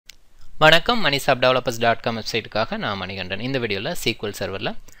வணக்கம் MoneyShopDevelopers.com வெப்சைட்டுக்காக நான் மணிகண்டன். இந்த வீடியோவில் SQL Serverல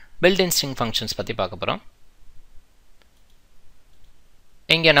built-in string functions பற்றி பார்க்க போகிறோம்.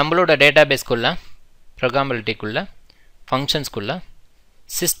 இங்கே நம்மளோட டேட்டாபேஸ்க்குள்ள ப்ரோக்ராமபிலிட்டிக்குள்ள ஃபங்க்ஷன்ஸ்குள்ள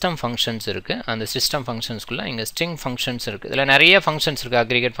சிஸ்டம் ஃபங்க்ஷன்ஸ் இருக்குது. அந்த சிஸ்டம் ஃபங்க்ஷன்ஸ்குள்ள இங்கே ஸ்ட்ரிங் ஃபங்க்ஷன்ஸ் இருக்குது. இதில் நிறைய ஃபங்க்ஷன்ஸ் இருக்குது.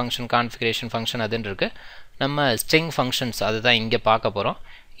 அக்ரிகேட் ஃபங்க்ஷன், கான்ஃபிகரேஷன் ஃபங்க்ஷன் அதுன்னு இருக்குது. நம்ம ஸ்ட்ரிங் ஃபங்க்ஷன்ஸ் அதுதான் இங்கே பார்க்க போகிறோம்.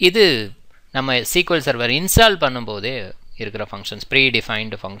 இது நம்ம SQL Server இன்ஸ்டால் பண்ணும்போதே இருக்கிற ஃபங்க்ஷன்ஸ், ப்ரீ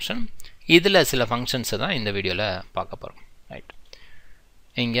டிஃபைன்டு ஃபங்க்ஷன். இதில் சில ஃபங்க்ஷன்ஸை தான் இந்த வீடியோவில் பார்க்க போகிறோம். ரைட்,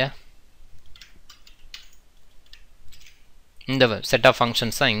 இங்கே இந்த செட் ஆஃப்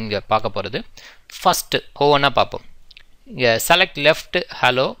ஃபங்க்ஷன்ஸ் தான் இங்கே பார்க்க போகிறது. ஃபஸ்ட்டு ஒவ்வொன்றா பார்ப்போம். இங்கே செலக்ட் லெஃப்ட்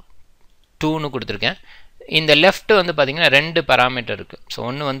ஹலோ 2ன்னு கொடுத்துருக்கேன். இந்த லெஃப்ட் வந்து பார்த்திங்கன்னா 2 பேராமீட்டர் இருக்குது. ஸோ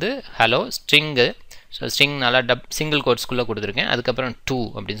ஒன்று வந்து ஹலோ ஸ்ட்ரிங்கு, ஸோ ஸ்ட்ரிங் நல்லா சிங்கிள் கோட்ஸ்குள்ளே கொடுத்துருக்கேன். அதுக்கப்புறம் 2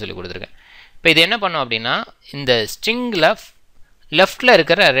 அப்படின்னு சொல்லி கொடுத்துருக்கேன். இப்போ இது என்ன பண்ணோம் அப்படின்னா, இந்த ஸ்ட்ரிங்கில் லெஃப்ட்டில்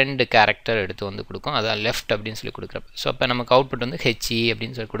இருக்கிற 2 கேரக்டர் எடுத்து வந்து கொடுக்கும். அதான் லெஃப்ட் அப்படின்னு சொல்லி கொடுக்குறப்ப. ஸோ அப்போ நமக்கு அவுட்புட் வந்து HE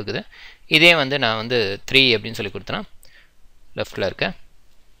அப்படின்னு சொல்லி கொடுக்குது. இதே வந்து நான் வந்து 3 அப்படின்னு சொல்லி கொடுத்தேன்னா லெஃப்ட்டில் இருக்க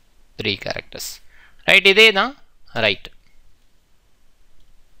 3 கேரக்டர்ஸ். ரைட், இதே தான்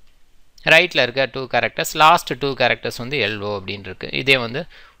ரைட்டில் இருக்க 2 கேரக்டர்ஸ். லாஸ்ட் 2 கேரக்டர்ஸ் வந்து LO அப்படின்னு இருக்குது. இதே வந்து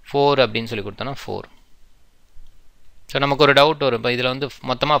 4 அப்படின்னு சொல்லி கொடுத்தோன்னா 4. ஸோ நமக்கு ஒரு டவுட் வரும். இப்போ இதில் வந்து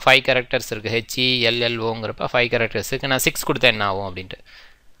மொத்தமாக 5 கேரக்டர்ஸ் இருக்குது. HE LLOங்கிறப்ப 5 கேரக்டர்ஸ் இருக்குது. நான் 6 கொடுத்தா என்ன ஆகும் அப்படின்ட்டு.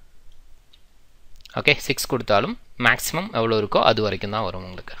 ஓகே, 6 கொடுத்தாலும் மேக்ஸிமம் எவ்வளோ இருக்கோ அது வரைக்கும் தான் வரும்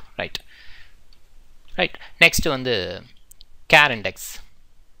உங்களுக்கு. ரைட், நெக்ஸ்ட்டு வந்து கேர் இண்டெக்ஸ்.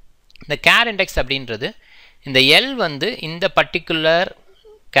 இந்த கேர் இண்டெக்ஸ் அப்படின்றது இந்த L வந்து இந்த பர்டிகுலர்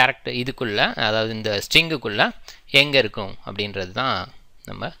கேரக்டர் இதுக்குள்ளே, அதாவது இந்த ஸ்ட்ரிங்குக்குள்ளே எங்கே இருக்கும் அப்படின்றது தான்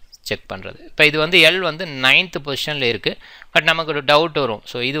நம்ம செக் பண்ணுறது. இப்போ இது வந்து L வந்து 9th பொசிஷனில் இருக்குது. பட் நமக்கு ஒரு டவுட் வரும்.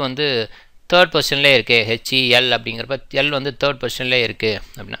 ஸோ இது வந்து 3rd பொசிஷன்லேயே இருக்குது, HEL அப்படிங்கிறப்ப L வந்து 3rd பொசிஷன்லேயே இருக்குது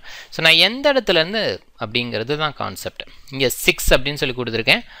அப்படின்னா. ஸோ நான் எந்த இடத்துலேருந்து அப்படிங்கிறது தான் கான்செப்ட். இங்கே 6 அப்படின்னு சொல்லி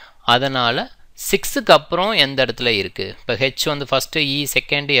கொடுத்துருக்கேன். அதனால் 6க்கு அப்புறம் எந்த இடத்துல இருக்குது. இப்போ H வந்து ஃபஸ்ட்டு, E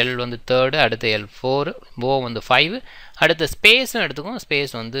செகண்டு, L வந்து 3rd, அடுத்து L 4, O வந்து 5, அடுத்த ஸ்பேஸும் எடுத்துக்கும்.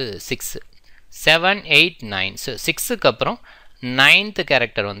 ஸ்பேஸ் வந்து 6, 7, 8, 9. ஸோ 6க்கு அப்புறம் 9th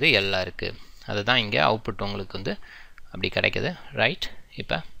கேரக்டர் வந்து எல்லாம் இருக்குது. அதுதான் இங்கே அவுட்புட் உங்களுக்கு வந்து அப்படி கிடைக்குது. ரைட்,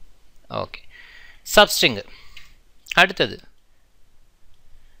 இப்போ ஓகே, சப்ஸ்ட்ரிங்கு அடுத்தது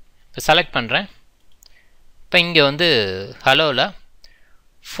இப்போ செலக்ட் பண்ணுறேன். இப்போ இங்கே வந்து ஹலோவில்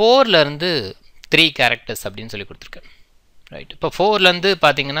 4லேருந்து 3 கேரக்டர்ஸ் அப்படின்னு சொல்லி கொடுத்துருக்கேன். ரைட், இப்போ 4லேருந்து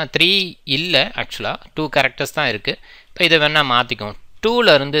பார்த்தீங்கன்னா 3 இல்லை, ஆக்சுவலாக 2 கேரக்டர்ஸ் தான் இருக்குது. இப்போ இதை வேணால் மாற்றிக்கும்,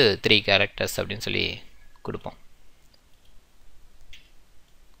 2லேருந்து 3 கேரக்டர்ஸ் அப்படின்னு சொல்லி கொடுப்போம்.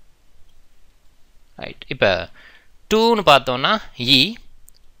 ரைட், இப்போ 2ன்னு பார்த்தோன்னா E,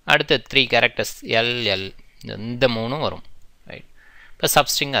 அடுத்த 3 கேரக்டர்ஸ் LL, இந்த 3ம் வரும். ரைட், இப்போ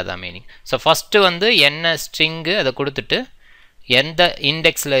சப்ஸ்ட்ரிங் அதான் மீனிங். ஸோ ஃபஸ்ட்டு வந்து என்ன ஸ்ட்ரிங்கு அதை கொடுத்துட்டு எந்த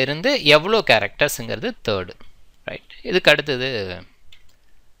இண்டெக்ஸில் இருந்து எவ்வளோ கேரக்டர்ஸுங்கிறது 3rd. ரைட், இதுக்கு அடுத்தது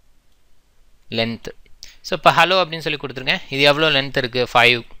லென்த்து. ஸோ இப்போ ஹலோ அப்படின்னு சொல்லி கொடுத்துருக்கேன். இது எவ்வளோ லென்த் இருக்குது,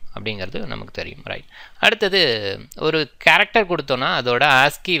 5 அப்படிங்கிறது நமக்கு தெரியும். ரைட், அடுத்தது ஒரு கேரக்டர் கொடுத்தோன்னா அதோட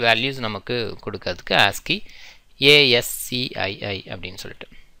ASCII வேல்யூஸ் நமக்கு கொடுக்கறதுக்கு ASCII ASCII அப்படின்னு சொல்லிட்டு.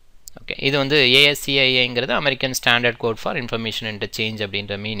 ஓகே, இது வந்து ASCIIங்கிறது American standard code for information interchange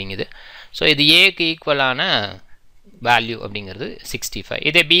அப்படின்ற மீனிங் இது. ஸோ இது ஏக்கு ஈக்குவலான வேல்யூ அப்படிங்கிறது 65.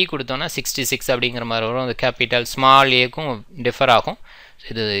 இதே B கொடுத்தோன்னா 66 அப்படிங்கிற மாதிரி வரும். அது கேபிட்டல் ஸ்மால் ஏக்கும் டிஃபர் ஆகும்.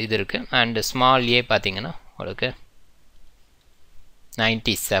 இது இருக்குது. அண்டு ஸ்மால் ஏ பார்த்தீங்கன்னா உங்களுக்கு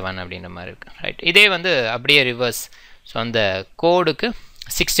 97 அப்படின்ற மாதிரி இருக்குது. ரைட், இதே வந்து அப்படியே ரிவர்ஸ். ஸோ அந்த கோடுக்கு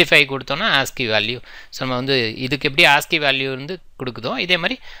 65 கொடுத்தோன்னா ASCII வேல்யூ. ஸோ நம்ம வந்து இதுக்கு எப்படி ASCII வேல்யூ இருந்து கொடுக்குதோ இதே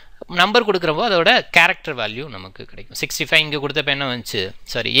மாதிரி நம்பர் கொடுக்குறப்போ அதோட கேரக்டர் வேல்யூ நமக்கு கிடைக்கும். 65 இங்கே கொடுத்தப்ப என்ன வந்துச்சு,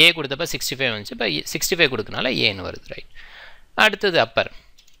 சாரி ஏ கொடுத்தப்ப 65 வந்துச்சு. இப்போ 65 கொடுக்கனால ஏன்னு வருது. ரைட், அடுத்தது அப்பர்.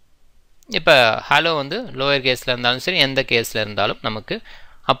 இப்போ ஹலோ வந்து லோயர் கேஸில் இருந்தாலும் சரி, எந்த கேஸில் இருந்தாலும் நமக்கு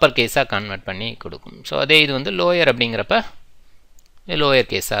அப்பர் கேஸாக கன்வெர்ட் பண்ணி கொடுக்கும். ஸோ அதே இது வந்து லோயர் அப்படிங்கிறப்ப லோயர்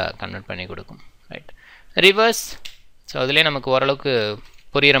கேஸாக கன்வெர்ட் பண்ணி கொடுக்கும். Right, reverse. ஸோ அதிலே நமக்கு ஓரளவுக்கு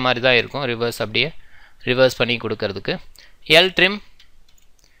புரிகிற மாதிரி தான் இருக்கும். ரிவர்ஸ் அப்படியே ரிவர்ஸ் பண்ணி கொடுக்கறதுக்கு எல் ட்ரிம்.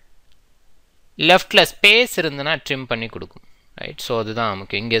 லெஃப்டில் ஸ்பேஸ் இருந்துன்னா ட்ரிம் பண்ணி கொடுக்கும். ரைட், ஸோ அதுதான்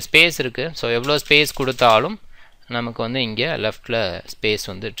நமக்கு இங்கே ஸ்பேஸ் இருக்குது. ஸோ எவ்வளோ ஸ்பேஸ் கொடுத்தாலும் நமக்கு வந்து இங்கே லெஃப்டில் ஸ்பேஸ்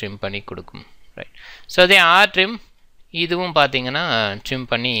வந்து ட்ரிம் பண்ணி கொடுக்கும். ரைட், ஸோ அதே ஆர் ட்ரிம், இதுவும் பார்த்தீங்கன்னா ட்ரிம்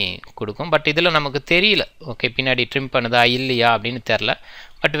பண்ணி கொடுக்கும். பட் இதில் நமக்கு தெரியல, ஓகே பின்னாடி ட்ரிம் பண்ணுதா இல்லையா அப்படின்னு தெரில.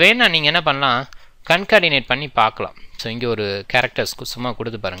 பட் வேணா நீங்கள் என்ன பண்ணலாம், கன்கார்டினேட் பண்ணி பார்க்கலாம். ஸோ இங்கே ஒரு கேரக்டர்ஸ்க்கு சும்மா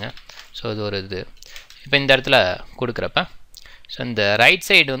கொடுத்து பாருங்கள். ஸோ இது ஒரு இது இப்போ இந்த இடத்துல கொடுக்குறப்ப ஸோ இந்த ரைட்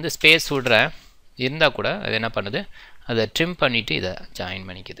சைடு வந்து ஸ்பேஸ் விடுறேன் இருந்தால் கூட அது என்ன பண்ணுது, அதை ட்ரிம் பண்ணிவிட்டு இதை ஜாயின்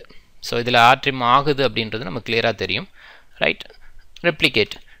பண்ணிக்குது. ஸோ இதில் ஆர்ட்ரிம் ஆகுது அப்படின்றது நமக்கு கிளியராக தெரியும். ரைட்.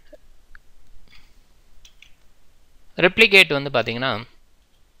 ரெப்ளிகேட் வந்து பார்த்தீங்கன்னா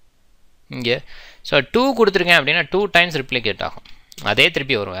இங்கே ஸோ 2 கொடுத்துருக்கேன் அப்படின்னா 2 டைம்ஸ் ரெப்ளிகேட் ஆகும். அதே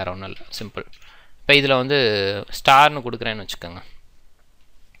திருப்பி வரும், வேறு ஒன்றும் இல்லை, சிம்பிள். இப்போ இதில் வந்து ஸ்டார்னு கொடுக்குறேன்னு வச்சுக்கோங்க.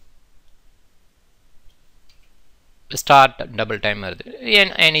 ஸ்டார் டபுள் டைம் வருது,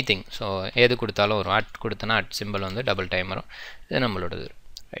 எனிதிங். ஸோ எது கொடுத்தாலும் வரும். அட் கொடுத்தனா அட் சிம்பிள் வந்து டபுள் டைம் வரும். இது நம்மளோடது.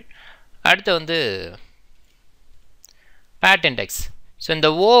 ரைட். அடுத்து வந்து பேட்டன்டெக்ஸ். ஸோ இந்த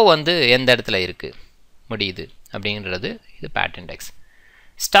ஓ வந்து எந்த இடத்துல இருக்குது முடியுது அப்படிங்கிறது இது பேட்டன்டெக்ஸ்.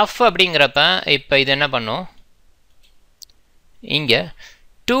 ஸ்டஃப் அப்படிங்கிறப்ப இப்போ இது என்ன பண்ணும், இங்கே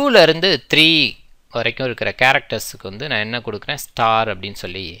 2லேருந்து 3 வரைக்கும் இருக்கிற கேரக்டர்ஸுக்கு வந்து நான் என்ன கொடுக்குறேன், ஸ்டார் அப்படின்னு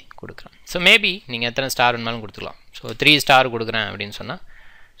சொல்லி கொடுக்குறேன். ஸோ மேபி நீங்கள் எத்தனை ஸ்டார் வேணுமாலும் கொடுத்துக்கலாம். ஸோ 3 ஸ்டார் கொடுக்குறேன் அப்படின்னு சொன்னால்,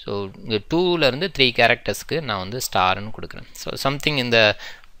 ஸோ இங்கே 2லேருந்து 3 கேரக்டர்ஸ்க்கு நான் வந்து ஸ்டார்னு கொடுக்குறேன். ஸோ சம்திங் இந்த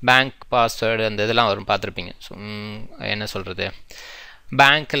பேங்க் பாஸ்வேர்டு அந்த இதெல்லாம் வரும், பார்த்துருப்பீங்க. ஸோ என்ன சொல்கிறது,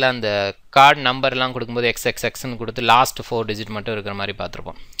 பேங்க்கில் அந்த கார்டு நம்பர்லாம் கொடுக்கும்போது XXXன்னு கொடுத்து லாஸ்ட் 4 டிஜிட் மட்டும் இருக்கிற மாதிரி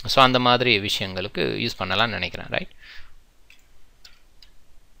பார்த்துருப்போம். ஸோ அந்த மாதிரி விஷயங்களுக்கு யூஸ் பண்ணலாம்னு நினைக்கிறேன். ரைட்.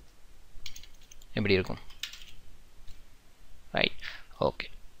 எப்படி இருக்கும்? ரைட். ஓகே.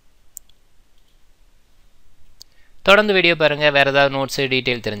 தொடர்ந்து வீடியோ பாருங்கள். வேறு ஏதாவது நோட்ஸு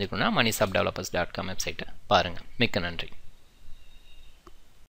டீட்டெயில் தெரிஞ்சுக்கணுன்னா moneyshopdevelopers.com வெப்சைட்டை பாருங்கள். மிக்க நன்றி.